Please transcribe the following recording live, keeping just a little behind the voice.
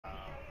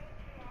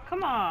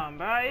Come on,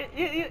 bro.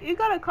 You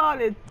gotta call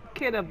the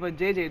kid up for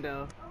JJ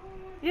though.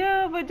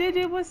 Yeah, but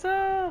JJ, what's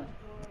up?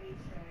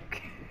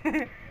 What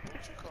you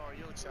call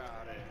your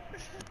child at?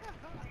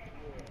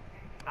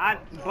 I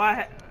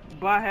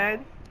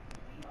butthead.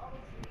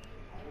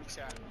 Your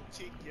child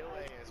kick your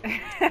ass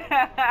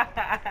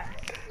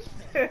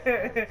You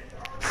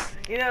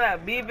when you know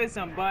that Beavis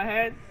and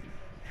Butthead?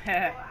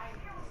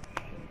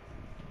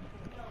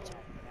 talking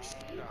that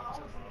shit off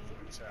just for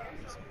your child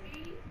this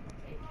week.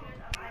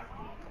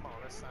 Come on,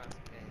 let's sign some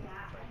games.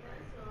 Let's play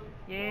games.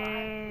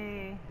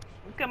 Yay.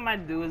 Look at my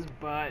dude's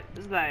butt.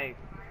 It's like,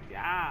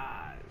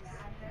 yes.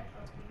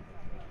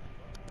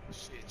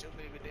 Shit, your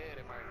baby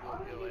daddy might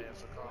whoop your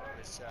ass for calling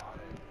his child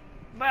that.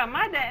 But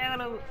my dad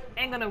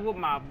ain't gonna whoop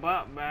my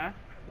butt, bruh.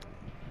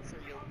 Say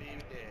your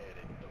baby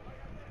daddy.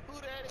 Who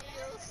that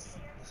is?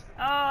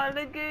 Oh,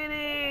 look at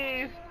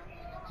him.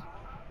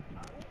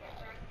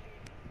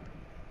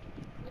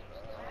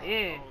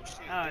 Yeah. Oh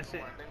shit, Oh, they gonna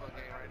shit. run. They gonna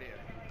game right there.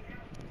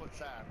 Put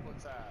side,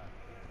 put side.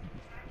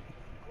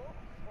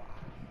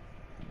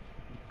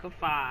 Good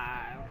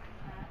five.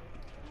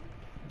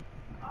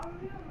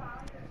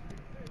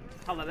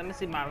 Hold on, let me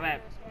see my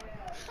rep.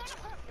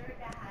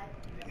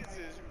 Niggas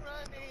is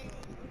running.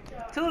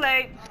 Too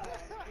late.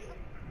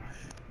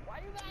 Why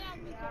you got out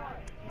the car?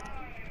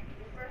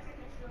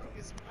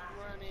 Niggas be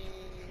running.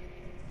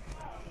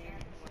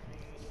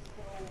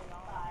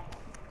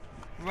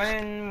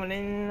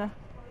 Running.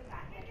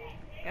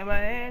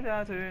 Everybody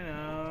talk to you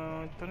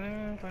now.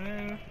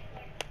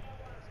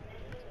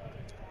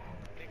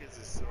 Niggas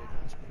is so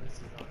much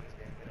pussy on this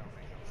game, it don't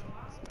make no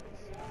fucking sense.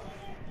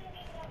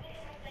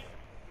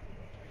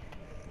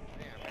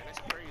 Damn, man, that's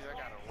crazy. I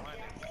gotta run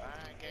in 5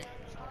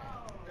 games, man.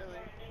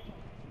 Really?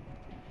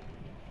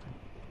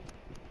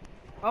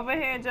 Over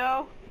here,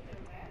 Joe.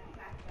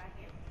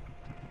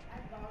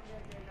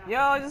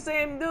 Yo, it's the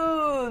same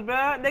dudes,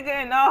 bro. They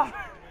getting off.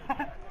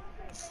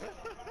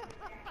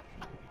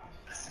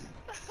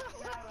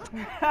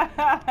 Every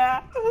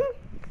time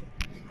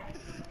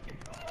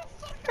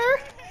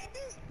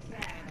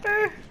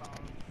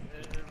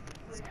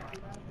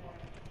I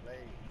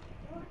play.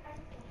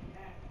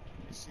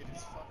 This shit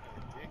is fucking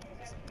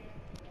ridiculous, man.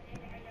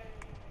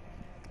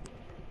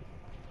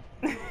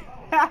 They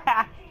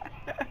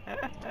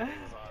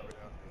was already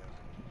up there.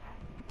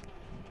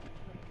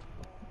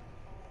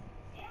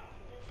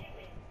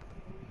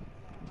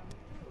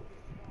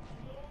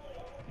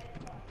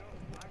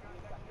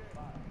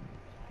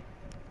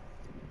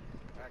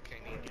 I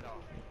can't even get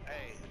off.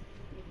 Hey,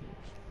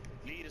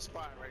 lead a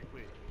spot right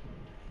quick.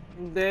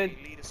 Dead. Hey,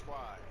 lead a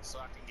squad so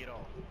I can get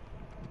off.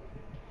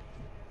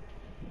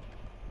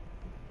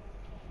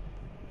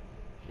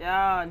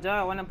 Yeah,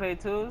 Joe, wanna play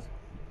twos?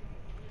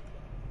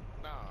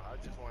 Nah, I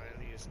just want to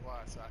lead a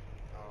squad so I can,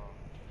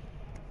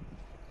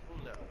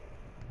 who left?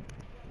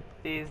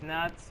 These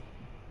nuts.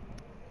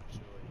 Joy.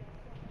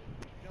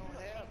 You don't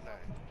have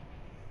none.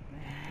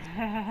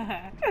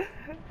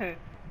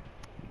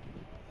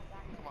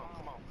 Come on,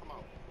 come on, come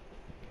on.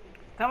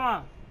 Come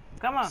on,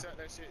 come on. Set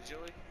that shit,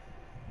 Joey.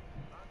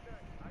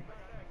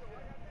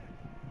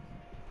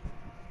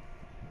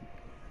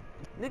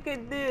 Look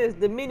at this,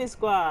 the mini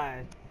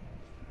squad.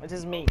 Which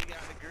is me. We got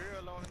the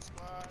girl on the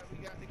squad. We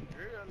got the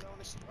girl on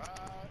the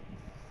squad.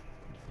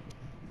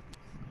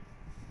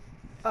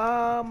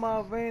 Oh,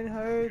 my brain Girl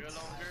hurts.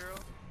 on girl.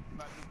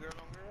 About to do girl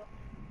on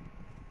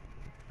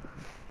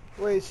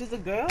girl. Wait, she's a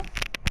girl?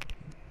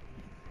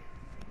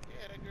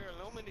 Yeah, that girl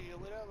Lumini or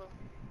whatever.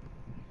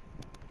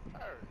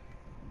 Her.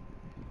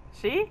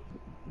 She?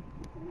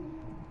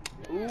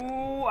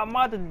 Ooh, I'm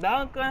about to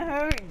dunk on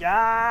her.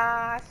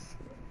 Yes.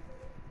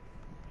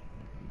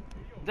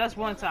 Just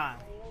one time.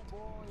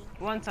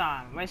 One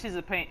time when she's in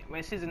the paint.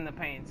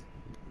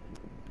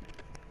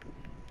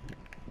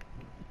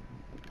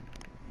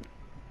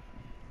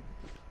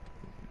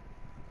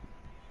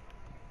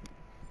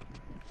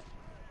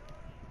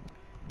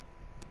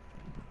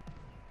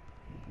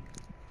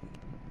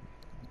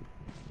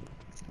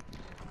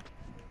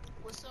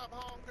 What's up,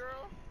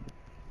 homegirl?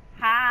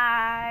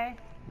 Hi.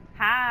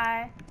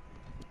 Hi.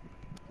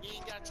 You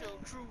ain't got your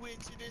crew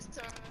with you this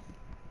time?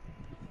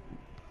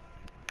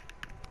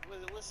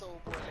 What's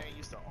old boy name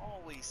used to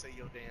always say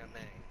your damn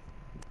name?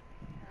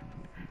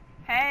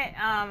 Hey,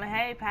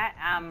 hey Pat,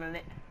 I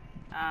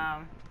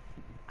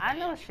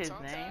know his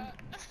name.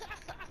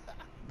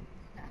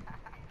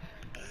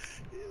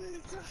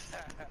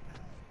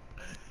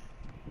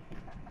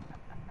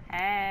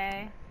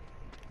 Hey,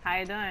 how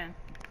you doing?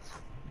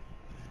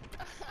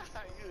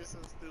 You are so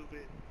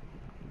stupid.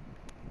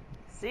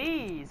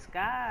 Jeez,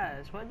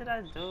 gosh, what did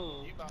I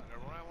do? You about to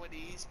run with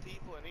these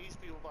people and these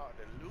people about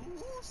to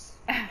lose?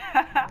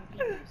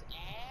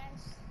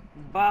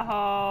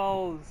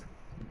 Buttholes.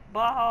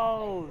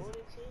 Buttholes.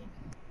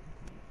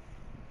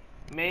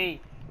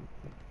 Me.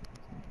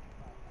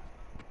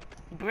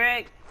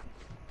 Brick.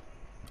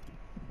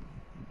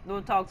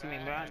 Don't talk to me,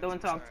 bro.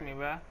 Don't talk to me,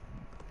 bro.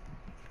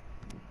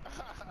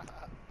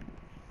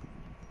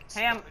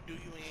 Hey, I'm. Do you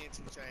in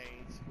to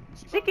change?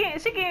 She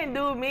can't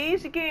do me.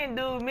 She can't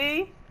do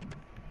me.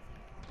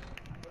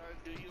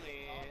 Do you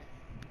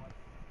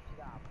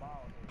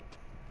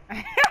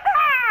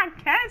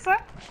cancer.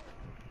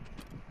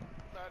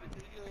 About to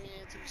do you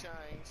in, 2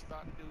 Chainz.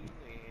 About to do you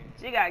in.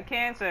 She got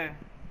cancer.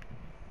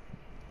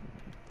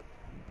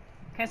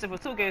 Cancer for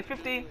 2K About to do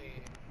 50. you in. She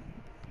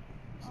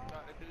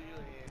about to do you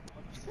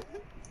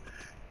in.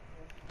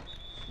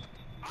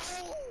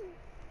 Oh!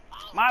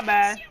 My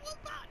bad.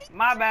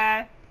 My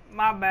bad.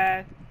 My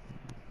bad.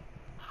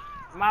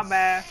 My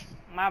bad.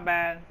 My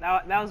bad.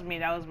 That was me.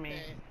 That was me. Man,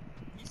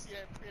 you see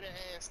that pretty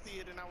ass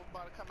steer, and I was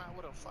about to come out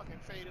with a fucking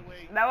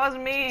fadeaway. That was 2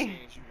 me.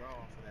 Chainz, you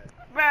wrong for that.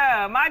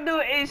 Bruh, my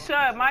dude is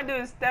short. My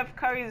dude is Steph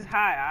Curry's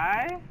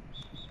high, alright?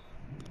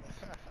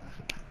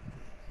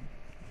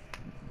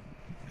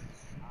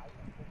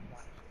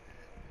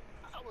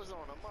 I was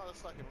on a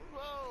motherfucking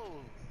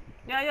roll.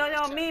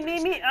 Yo,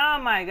 me. Oh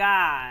my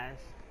gosh.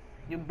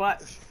 You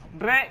butt.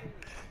 Brett.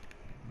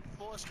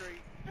 4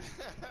 straight.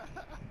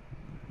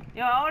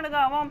 Yo, I only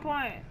got 1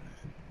 point.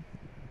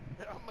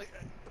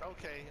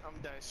 Okay, I'm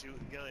done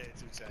shooting. Go ahead,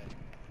 2 Chainz.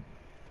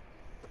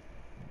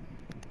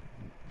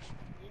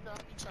 You know, I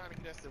be trying to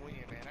get us to win,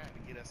 man. I had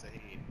to get us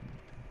ahead.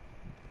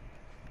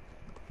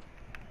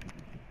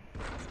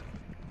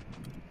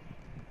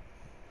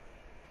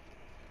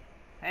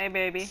 Hey,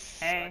 baby.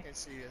 Hey. I can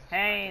see you.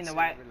 Hey, in the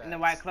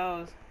white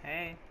clothes.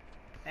 Hey.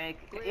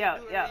 Yo.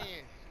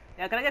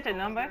 Yeah, can I get your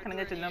number? Can I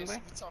get your number? She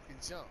be talking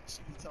junk.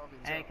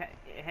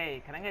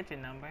 Hey, can I get your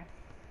number?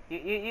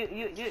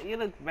 You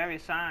look very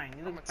shine.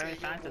 You look very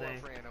shine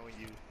today. On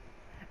you.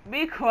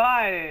 Be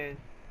quiet.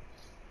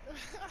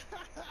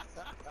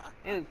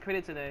 You look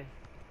pretty today.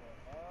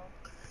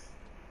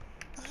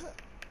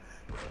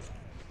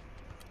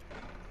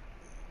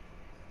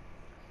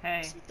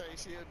 Hey. She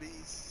thinks she a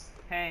beast.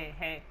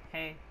 Hey.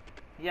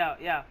 Yo.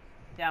 Yeah,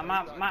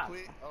 my Oh, I'm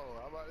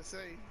about to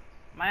say.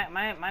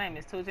 My name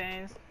is 2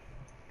 Chainz.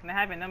 Can I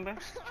have your number?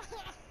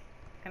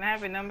 Can I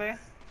have your number?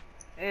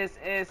 It's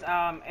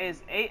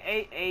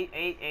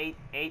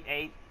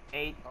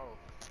 888888888. Oh.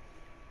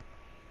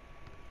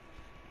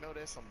 No,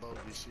 that's some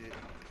bogus shit.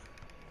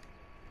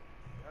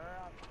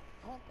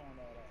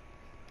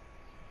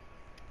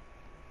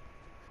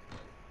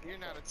 You're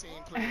not a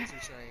team player, 2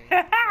 Chainz.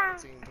 You're not a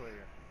team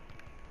player.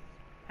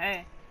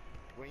 Hey.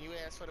 When you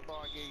asked for the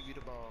ball, I gave you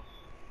the ball.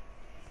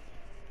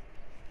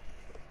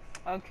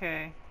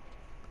 Okay.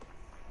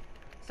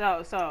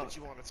 So. But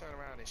you want to turn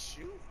around and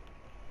shoot?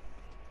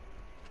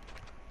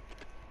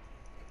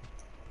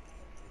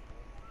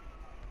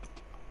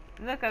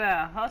 Look at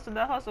that hustle.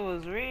 The hustle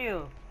was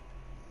real.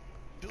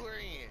 Do her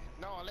in.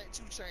 No, let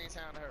 2 Chainz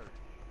handle her.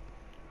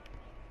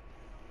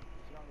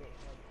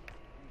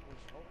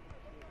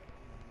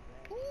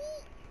 Ooh.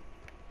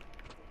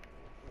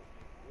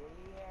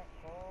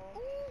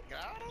 Ooh,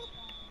 got him.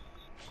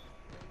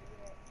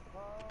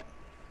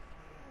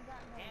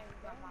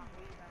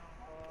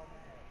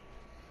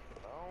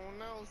 I don't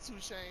know, 2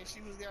 Chainz.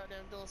 She was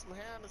goddamn doing some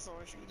handles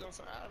on. She was doing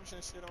some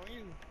Iverson shit on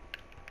you.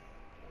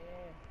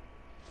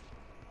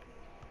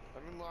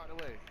 Let me move out the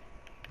way.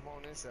 I'm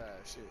on this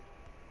side, shit.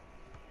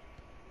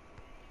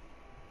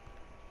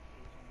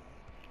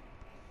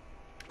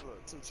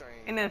 Look, 2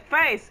 Chainz. In the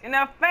face.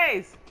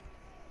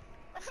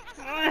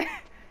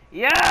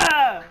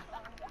 Yeah.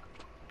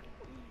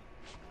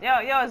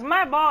 Yo, it's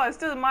my ball. It's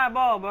still my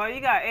ball, bro.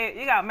 You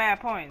got mad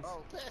points.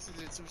 Oh, pass it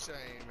to 2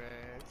 Chainz,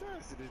 man.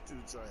 Pass it to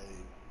 2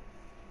 Chainz.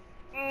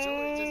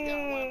 Joey just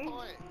got 1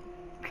 point.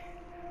 I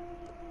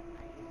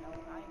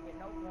ain't get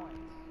no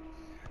points.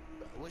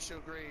 What's your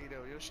grade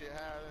though? Your shit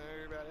higher than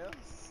everybody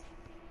else?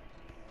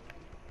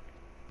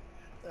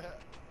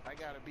 I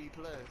got a B+.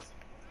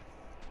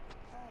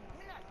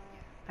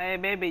 Hey,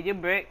 baby, you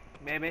brick,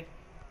 baby.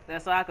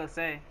 That's all I could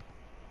say.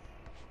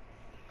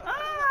 Oh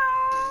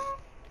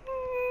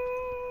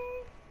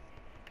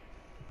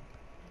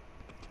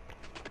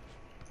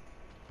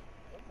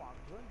my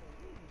goodness,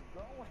 where you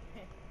going?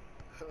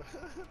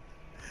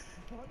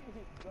 Where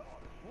you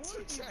going?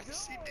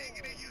 She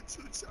digging in you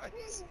 2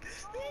 Chainz.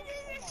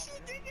 She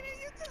digging in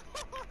you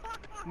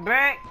too.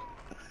 Brick.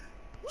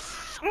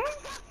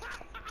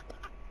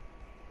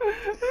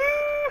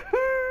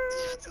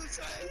 Yeah, 2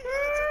 Chainz.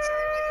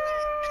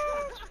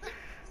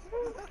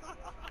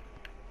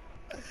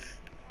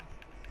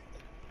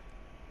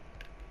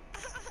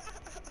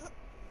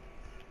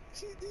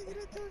 She digging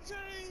it 2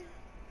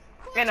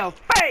 Chainz. In the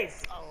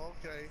face. Oh,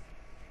 okay.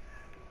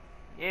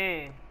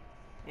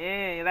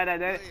 Yeah, you like that?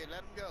 Go ahead, let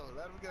him go.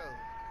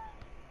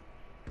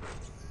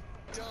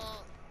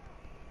 Dunk.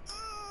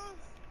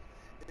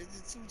 Is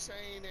it 2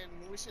 Chainz and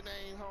what's your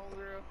name,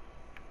 homegirl?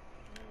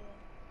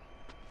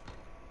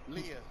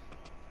 Leah.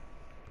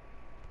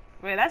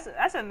 Wait,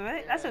 that's a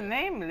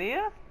name,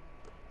 Leah.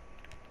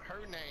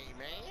 Her name,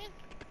 man.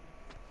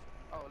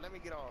 Oh, let me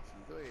get off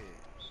you. Go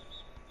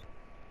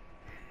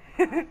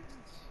ahead.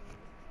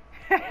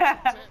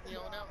 Gently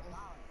on that one.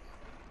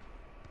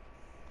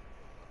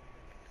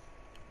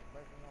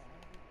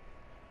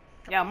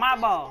 Yeah, my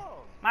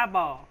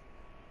ball.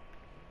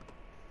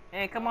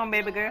 Hey, come on,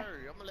 baby girl.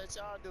 I'm gonna let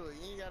y'all do it.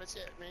 You ain't gotta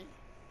check me.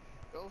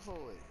 Go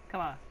for it.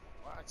 Come on.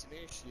 Watching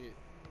this shit.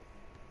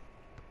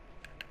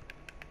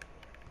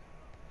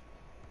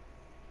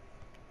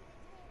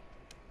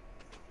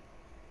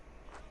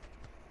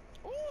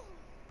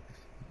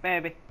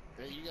 Baby.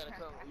 Hey, you gotta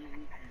come.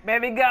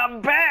 Baby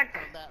got back.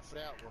 Come back for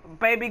that one.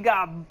 Baby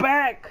got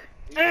back.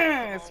 You gotta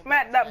come on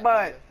Smack back that for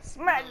butt. deal.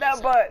 Smack We that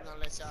gonna butt.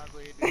 let y'all go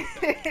ahead and do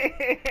your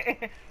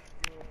thing.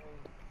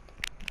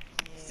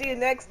 See you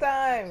next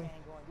time.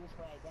 Ain't going this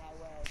way, that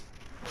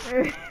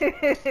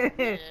way.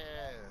 Yeah.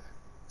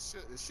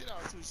 Shit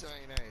out 2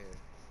 Chainz ass.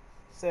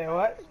 Say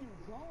what? Where you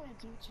going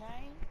to,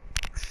 Chain?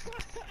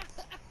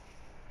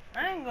 I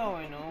ain't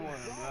going nowhere,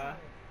 bro. Huh?